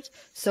centered,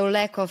 so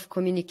lack of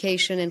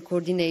communication and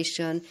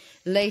coordination,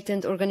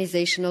 latent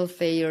organizational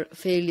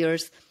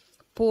failures,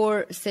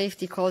 poor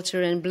safety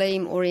culture, and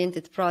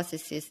blame-oriented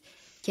processes.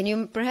 Can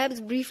you perhaps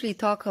briefly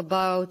talk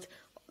about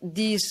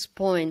these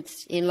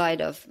points in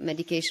light of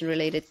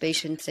medication-related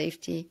patient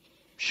safety?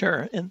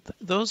 Sure, and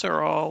those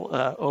are all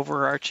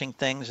overarching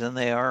things, and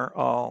they are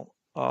all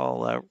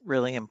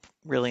really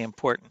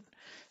important.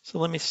 So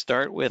let me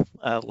start with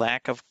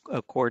lack of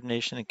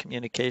coordination and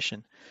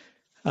communication.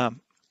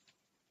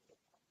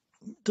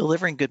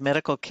 Delivering good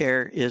medical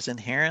care is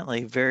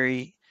inherently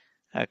very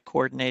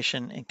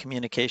coordination and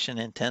communication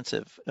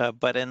intensive,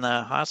 but in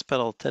the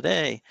hospital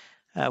today,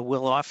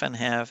 we'll often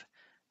have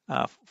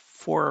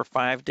 4 or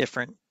 5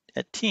 different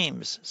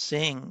teams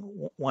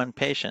seeing one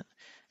patient.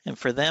 And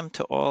for them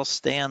to all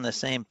stay on the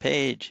same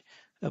page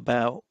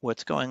about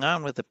what's going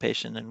on with the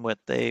patient and what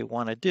they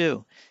want to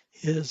do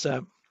is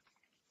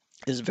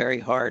very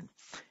hard.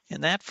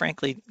 And that,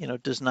 frankly,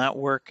 does not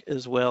work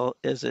as well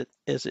as it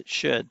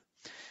should.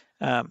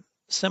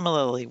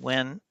 Similarly,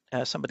 when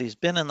somebody's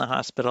been in the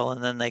hospital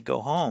and then they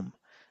go home,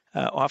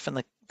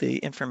 often the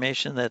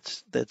information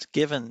that's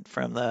given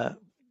from the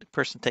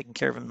person taking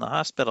care of them in the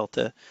hospital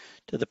to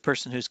the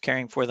person who's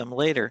caring for them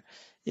later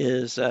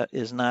is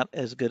not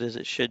as good as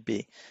it should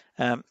be.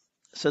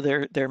 So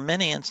there are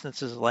many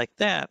instances like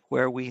that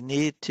where we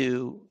need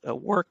to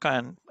work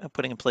on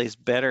putting in place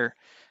better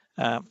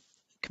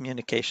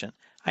communication.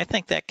 I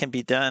think that can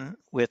be done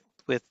with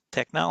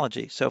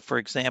technology. So for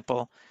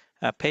example,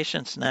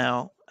 patients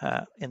now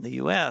in the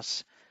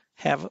US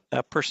have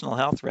a personal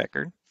health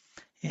record,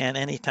 and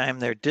anytime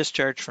they're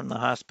discharged from the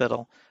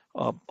hospital,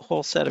 a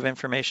whole set of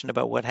information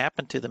about what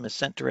happened to them is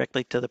sent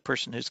directly to the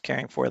person who's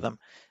caring for them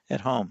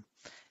at home.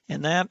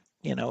 And that,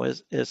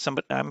 is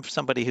somebody, I'm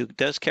somebody who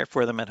does care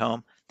for them at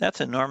home. That's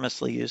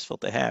enormously useful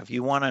to have.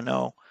 You want to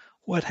know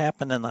what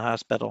happened in the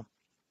hospital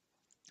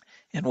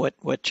and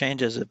what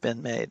changes have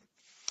been made.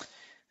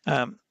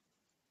 But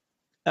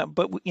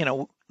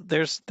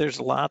there's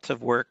lots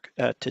of work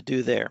to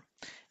do there.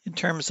 In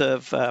terms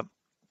of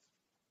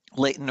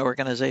latent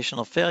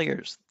organizational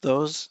failures,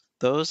 those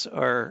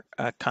are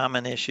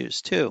common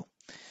issues too.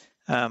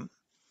 The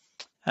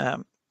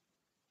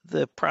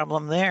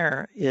problem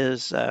there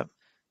is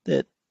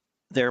that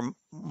there are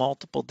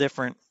multiple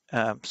different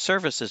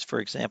services, for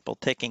example,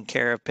 taking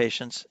care of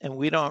patients, and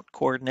we don't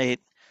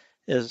coordinate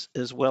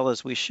as well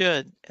as we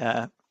should.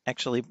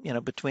 Actually,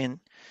 between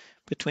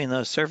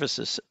those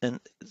services,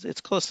 and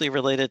it's closely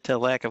related to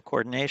lack of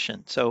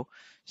coordination. So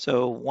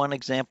one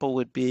example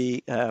would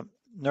be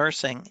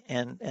nursing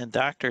and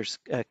doctors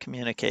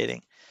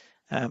communicating.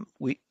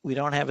 We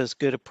don't have as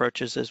good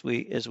approaches as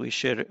we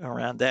should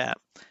around that.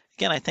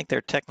 Again, I think there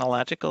are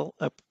technological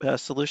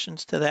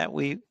solutions to that.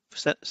 We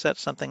set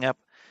something up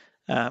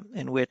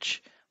in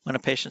which when a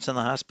patient's in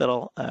the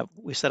hospital,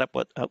 we set up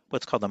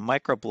what's called a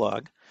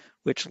microblog,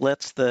 which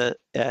lets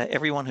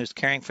everyone who's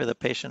caring for the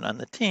patient on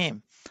the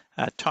team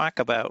talk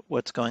about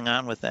what's going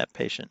on with that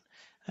patient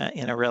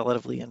in a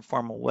relatively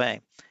informal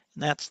way.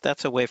 And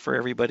that's a way for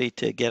everybody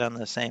to get on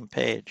the same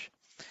page.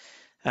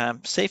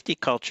 Safety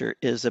culture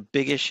is a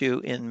big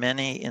issue in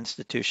many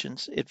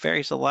institutions. It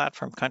varies a lot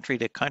from country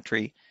to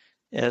country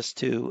as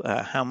to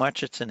how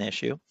much it's an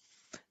issue.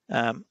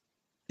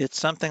 It's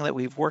something that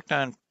we've worked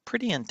on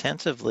pretty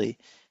intensively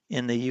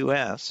in the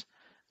U.S.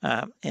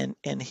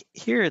 And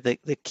here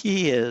the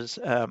key is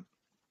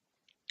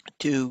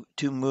to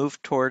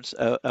move towards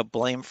a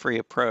blame-free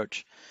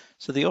approach.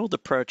 So the old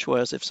approach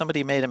was if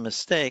somebody made a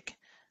mistake,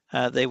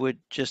 they would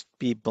just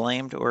be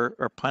blamed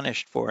or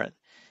punished for it.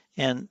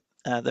 And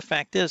the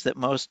fact is that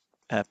most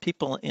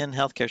people in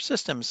healthcare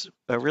systems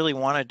really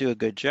want to do a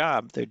good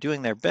job. They're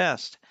doing their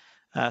best.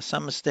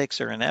 Some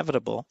mistakes are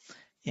inevitable,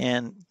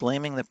 and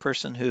blaming the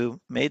person who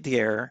made the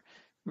error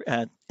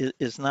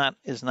is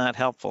not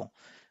helpful.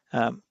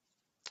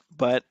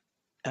 But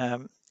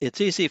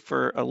it's easy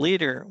for a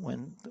leader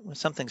when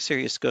something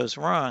serious goes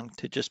wrong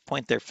to just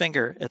point their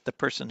finger at the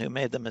person who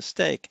made the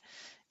mistake,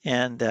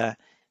 and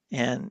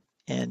then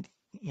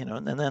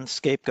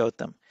scapegoat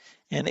them.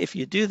 And if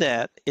you do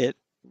that, it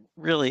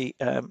really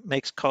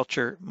makes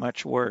culture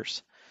much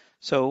worse.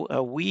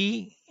 So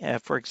we,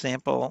 for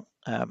example,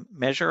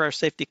 measure our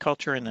safety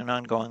culture in an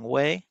ongoing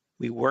way.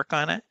 We work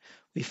on it.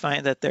 We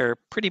find that there are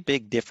pretty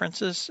big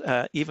differences,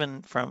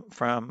 even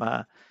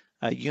from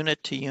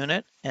unit to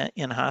unit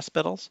in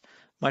hospitals.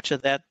 Much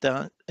of that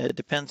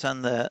depends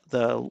on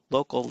the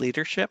local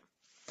leadership.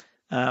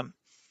 And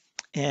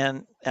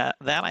that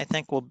I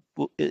think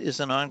is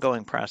an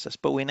ongoing process.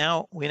 But we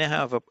now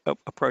have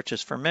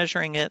approaches for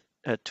measuring it,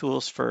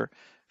 tools for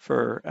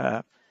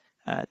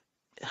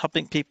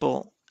helping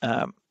people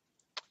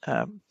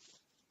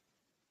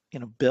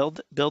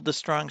build a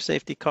strong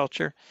safety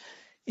culture,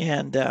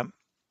 and that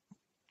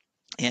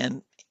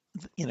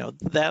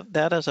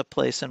is a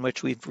place in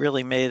which we've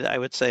really made, I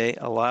would say,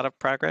 a lot of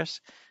progress.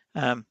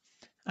 I'm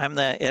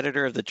the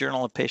editor of the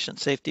Journal of Patient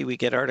Safety. We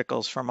get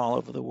articles from all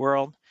over the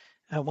world.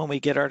 When we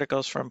get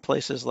articles from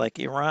places like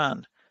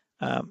Iran,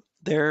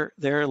 their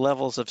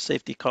levels of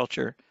safety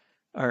culture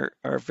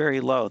are very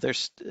low.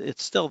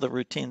 It's still the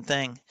routine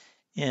thing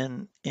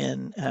in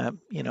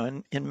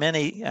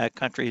many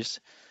countries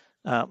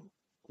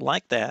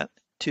like that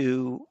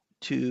to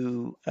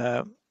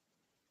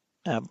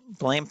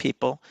blame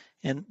people,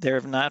 and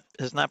there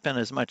has not been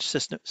as much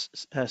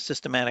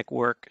systematic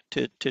work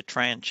to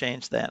try and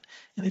change that.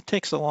 And it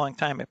takes a long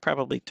time. It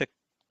probably took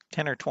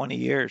 10 or 20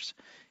 years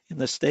in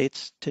the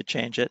States to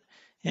change it.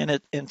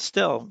 And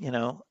still,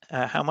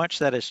 how much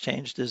that has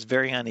changed is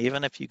very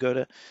uneven. If you go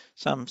to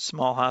some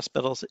small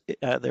hospitals,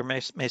 there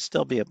may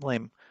still be a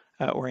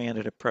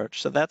blame-oriented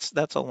approach. So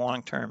that's a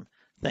long-term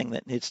thing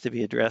that needs to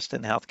be addressed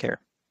in healthcare.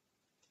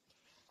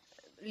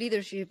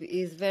 Leadership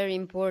is very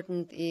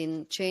important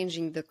in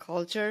changing the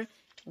culture,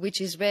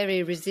 which is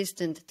very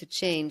resistant to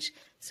change.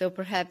 So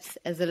perhaps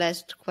as a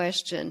last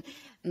question,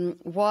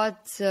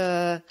 what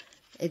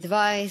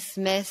advice,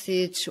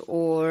 message,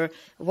 or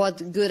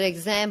what good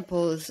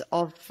examples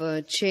of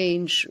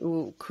change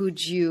could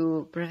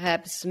you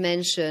perhaps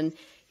mention?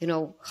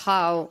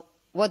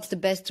 What's the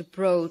best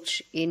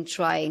approach in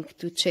trying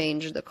to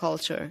change the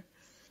culture?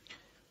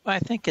 Well, I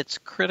think it's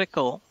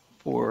critical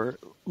for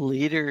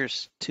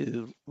leaders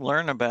to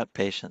learn about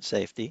patient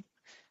safety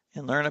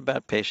and learn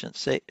about patient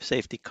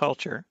safety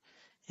culture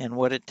and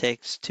what it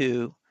takes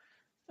to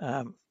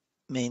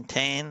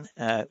maintain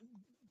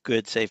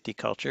good safety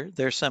culture.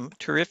 There's some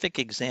terrific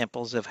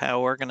examples of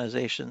how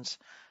organizations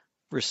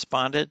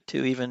responded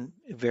to even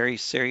very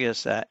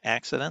serious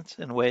accidents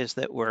in ways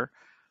that were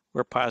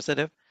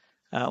positive.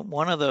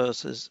 One of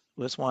those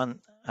was one,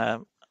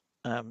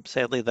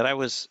 sadly, that I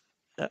was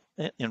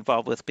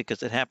involved with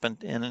because it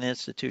happened in an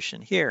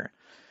institution here.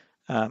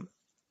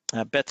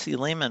 Betsy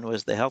Lehman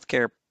was the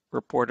healthcare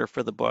reporter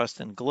for the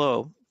Boston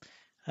Globe,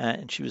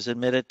 and she was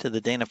admitted to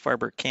the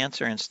Dana-Farber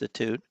Cancer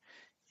Institute,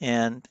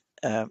 and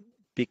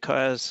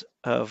because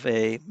of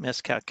a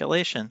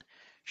miscalculation,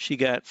 she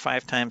got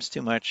 5 times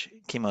too much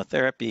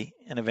chemotherapy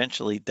and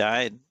eventually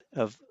died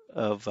as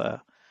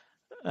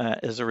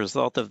a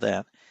result of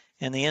that.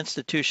 And the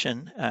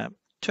institution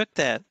took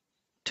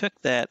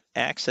that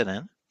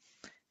accident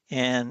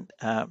and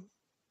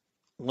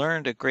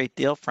learned a great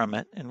deal from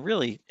it, and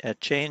really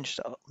changed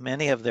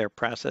many of their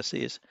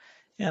processes.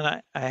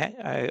 And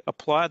I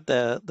applaud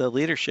the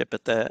leadership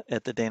at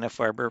the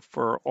Dana-Farber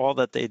for all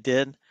that they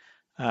did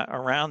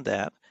around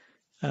that.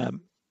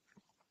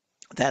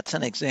 That's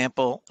an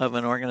example of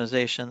an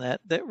organization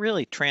that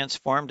really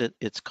transformed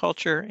its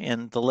culture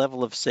and the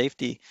level of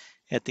safety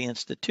at the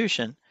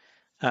institution.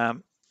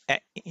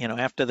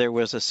 After there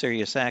was a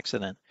serious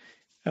accident.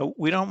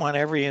 We don't want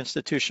every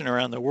institution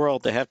around the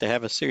world to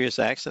have a serious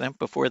accident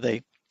before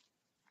they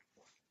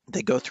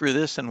go through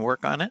this and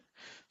work on it.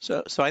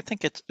 So I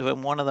think it's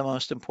one of the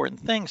most important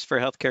things for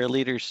healthcare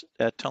leaders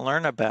to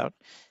learn about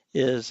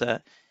is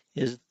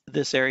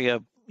this area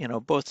of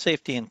both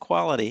safety and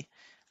quality,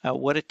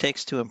 what it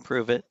takes to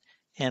improve it,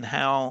 and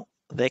how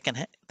they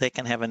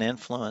can have an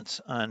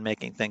influence on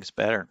making things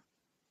better.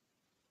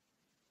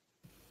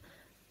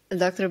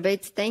 Dr.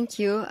 Bates, thank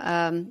you.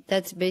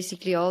 That's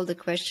basically all the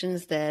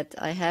questions that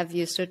I have.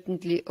 You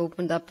certainly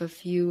opened up a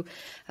few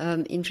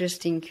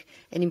interesting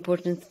and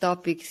important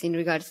topics in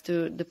regards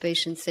to the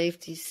patient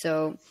safety.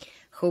 So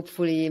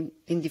hopefully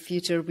in the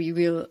future we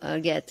will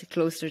get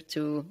closer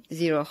to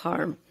zero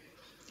harm.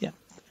 Yeah,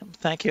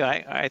 thank you.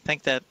 I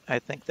think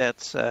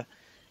that's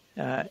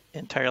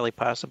entirely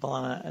possible,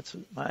 and it's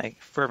my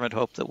fervent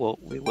hope that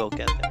we will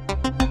get there.